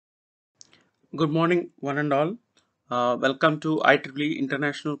Good morning, one and all. Welcome to IEEE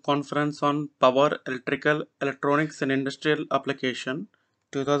International Conference on Power, Electrical, Electronics and Industrial Application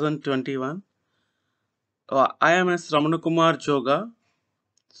 2021. I am S. Ramanukumar Joga.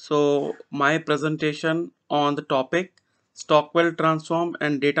 So, my presentation on the topic Stockwell Transform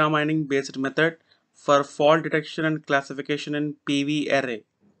and Data Mining Based Method for Fault Detection and Classification in PV Array.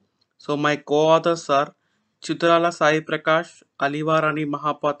 So, my co-authors are Chitrala Sai Prakash, Alivarani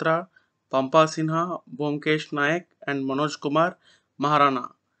Mahapatra, Pampa Sinha, Bhomkesh Nayak, and Manoj Kumar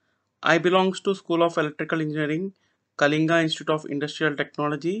Maharana. I belongs to School of Electrical Engineering, Kalinga Institute of Industrial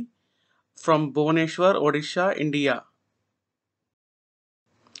Technology from Bhubaneswar, Odisha, India.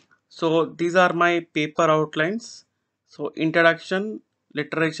 So these are my paper outlines. So introduction,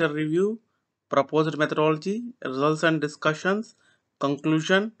 literature review, proposed methodology, results and discussions,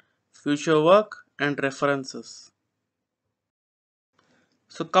 conclusion, future work, and references.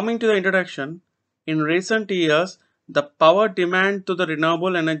 So coming to the introduction, in recent years, the power demand to the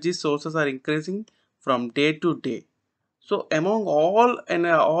renewable energy sources are increasing from day to day. So among all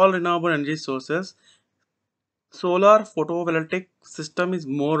renewable energy sources, solar photovoltaic system is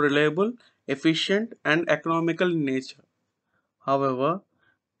more reliable, efficient, and economical in nature. However,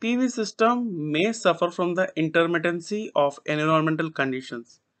 PV system may suffer from the intermittency of environmental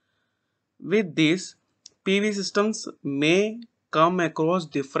conditions. With this, PV systems may come across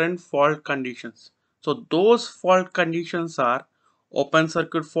different fault conditions. So those fault conditions are open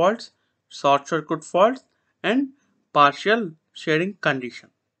circuit faults, short circuit faults, and partial shading condition.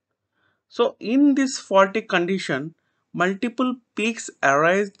 So in this faulty condition, multiple peaks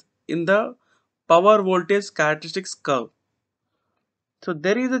arise in the power voltage characteristics curve. So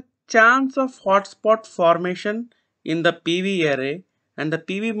there is a chance of hotspot formation in the PV array and the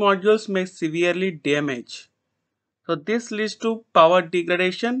PV modules may severely damage. So this leads to power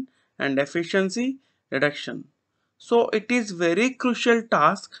degradation and efficiency reduction. So it is very crucial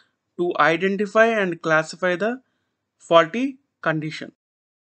task to identify and classify the faulty condition.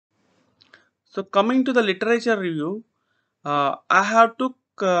 So coming to the literature review, I have took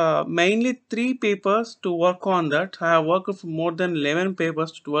mainly 3 papers to work on that. I have worked for more than 11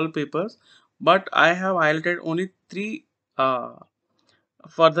 papers to 12 papers, but I have highlighted only 3 uh,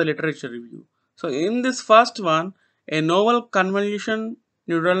 for the literature review. So in this first one, a novel convolution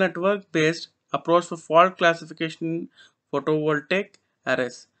neural network based approach for fault classification in photovoltaic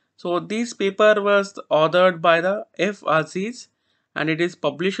arrays. So this paper was authored by the F. Aziz and it is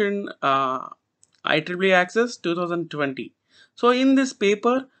published in IEEE Access 2020. So in this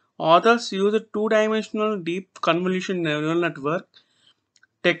paper, authors use a two-dimensional deep convolution neural network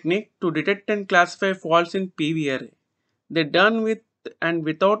technique to detect and classify faults in PV array. They done with and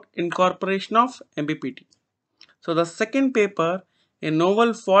without incorporation of MPPT. So the second paper, a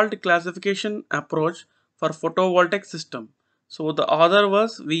novel fault classification approach for photovoltaic system. So the author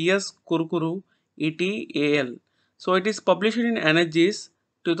was V.S. Kurukuru ETAL. So it is published in Energies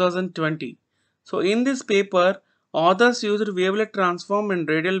 2020. So in this paper, authors used wavelet transform and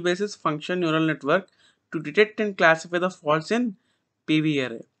radial basis function neural network to detect and classify the faults in PV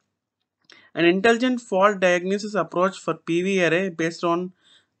array. An intelligent fault diagnosis approach for PV array based on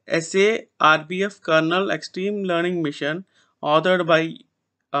SARBF kernel extreme learning mission authored by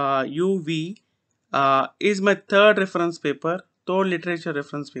UV is my third literature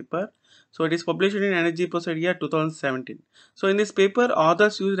reference paper. So it is published in Energy Procedia 2017. So in this paper,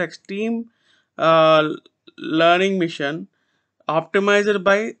 authors used extreme uh, learning mission optimized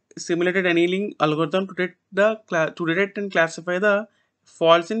by simulated annealing algorithm to detect and classify the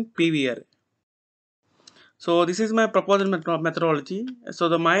faults in PV array. So this is my proposed methodology.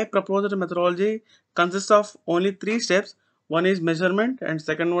 So my proposed methodology consists of only 3 steps. One is measurement, and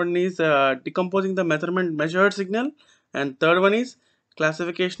second one is decomposing the measured signal, and third one is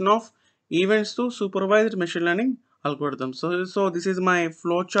classification of events to supervised machine learning algorithms. So this is my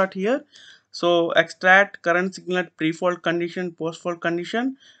flow chart here. So extract current signal at pre-fault condition, post-fault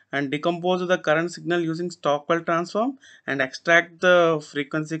condition, and decompose the current signal using Stockwell transform and extract the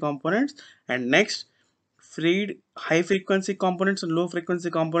frequency components. And next, freed high frequency components and low frequency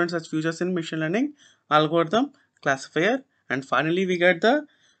components as features in machine learning algorithm classifier, and finally we get the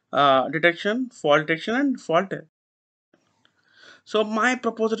fault detection and fault. So my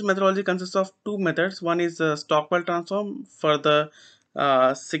proposed methodology consists of 2 methods. One is Stockwell transform for the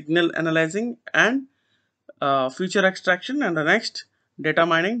signal analyzing and feature extraction, and the next data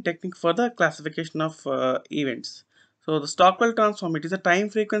mining technique for the classification of events. So the Stockwell transform, it is a time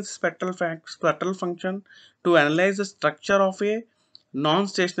frequency spectral function to analyze the structure of a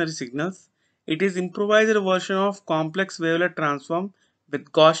non-stationary signals. It is improvised version of complex wavelet transform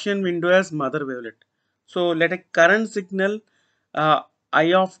with Gaussian window as mother wavelet. So let a current signal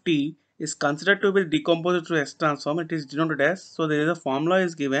I of t is considered to be decomposed through S transform. It is denoted as, so there is a formula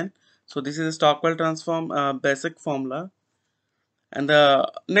is given. So this is a Stockwell transform basic formula. And the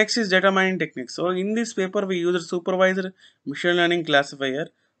next is data mining techniques. So in this paper we use a supervised machine learning classifier.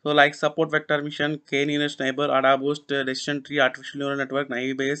 So like support vector mission, k nearest neighbor, ADA boost, decision tree, artificial neural network,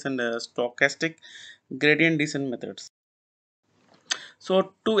 naive bayes, and stochastic gradient descent methods.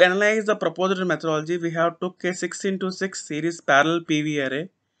 So to analyze the proposed methodology, we have took a 6 into 6 series parallel PV array.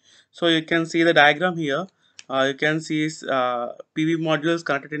 So you can see the diagram here. You can see PV modules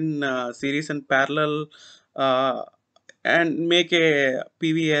connected in series and parallel, uh, and make a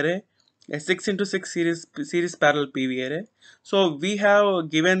PV array, a 6 into 6 series parallel PV array. So we have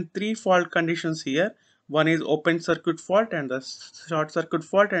given three fault conditions here. One is open circuit fault and the short circuit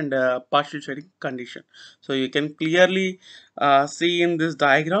fault and partial shading condition. So you can clearly see in this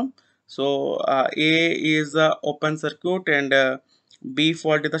diagram. So A is the open circuit and B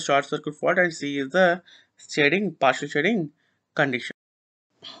fault is the short circuit fault and C is the shading, partial shading condition.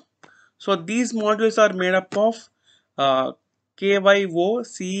 So these modules are made up of KYO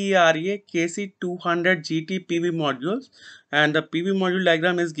CERA KC200 GT PV modules, and the PV module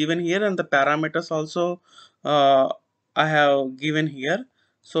diagram is given here and the parameters also uh, I have given here.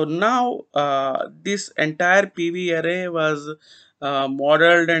 So now this entire PV array was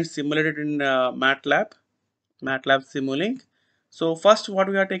modeled and simulated in MATLAB Simulink. So first what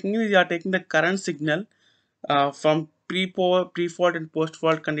we are taking is we are taking the current signal from pre-fault and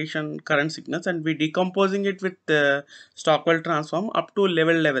post-fault condition current signals, and we decomposing it with Stockwell transform up to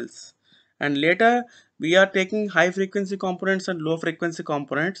levels, and later we are taking high frequency components and low frequency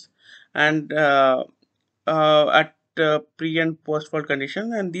components, and at pre and post-fault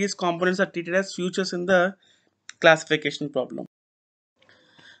condition, and these components are treated as futures in the classification problem.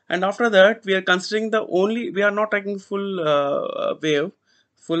 And after that we are considering the only, we are not taking full wave,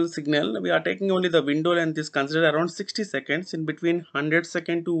 full signal, we are taking only the window length is considered around 60 seconds, in between 100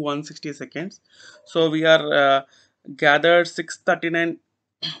 second to 160 seconds. So we are gathered 639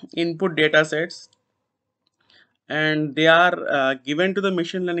 input data sets, and they are given to the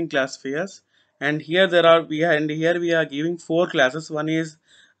machine learning classifiers. And here there are we are, and here we are giving four classes. One is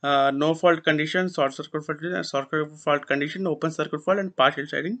no fault condition, short circuit fault condition, open circuit fault, and partial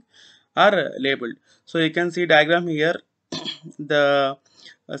shading are labeled. So you can see diagram here. The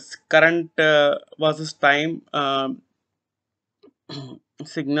current versus time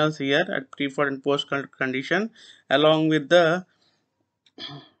signals here at pre-fault and post condition, along with the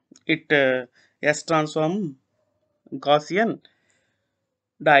it S transform Gaussian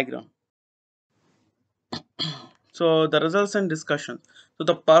diagram. So the results and discussion. So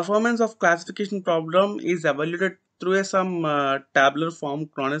the performance of classification problem is evaluated through some tabular form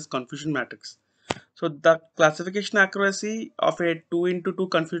known as confusion matrix. So the classification accuracy of a 2 into 2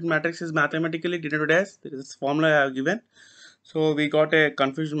 confusion matrix is mathematically denoted as, there is this formula I have given. So we got a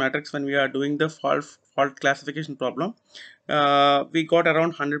confusion matrix when we are doing the fault classification problem. We got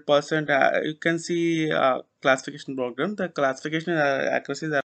around 100%. You can see classification program. The classification accuracy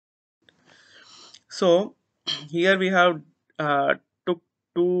is, so here we have took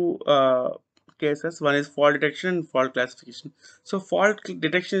two cases. One is fault detection and fault classification. So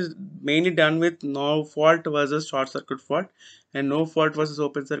detection is mainly done with no fault versus short circuit fault, and no fault versus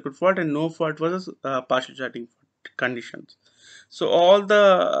open circuit fault, and no fault versus partial shading conditions. So all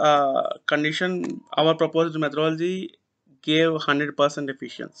the condition, our proposed methodology gave 100%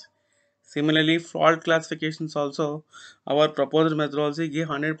 efficiency. Similarly, fault classifications also, our proposed methodology gave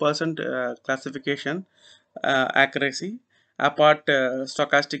 100% classification accuracy, apart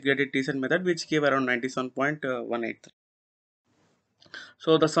stochastic gradient descent method which gave around 97.183.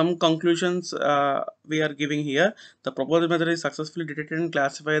 So the some conclusions we are giving here. The proposed method is successfully detected and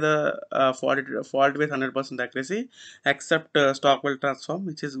classify the fault with 100% accuracy, except Stockwell transform,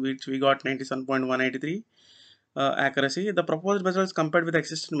 which we got 97.183 accuracy. The proposed method is compared with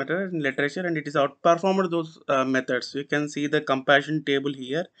existing method in literature, and it is outperformed those methods. You can see the comparison table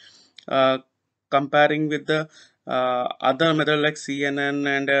here, uh, comparing with the other method like CNN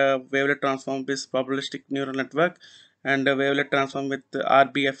and wavelet transform with probabilistic neural network, and wavelet transform with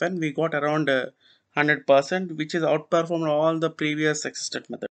RBFN. We got around 100%, which is outperformed all the previous existed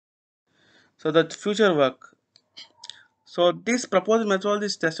methods. So the future work. So this proposed methodology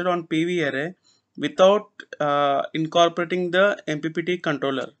is tested on PV array without incorporating the MPPT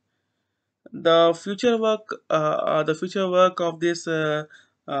controller. The future work of this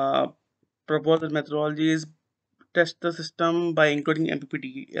uh, proposed methodology is test the system by including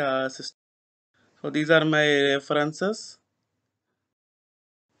MPPT system. So these are my references.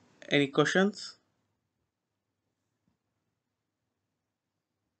 Any questions?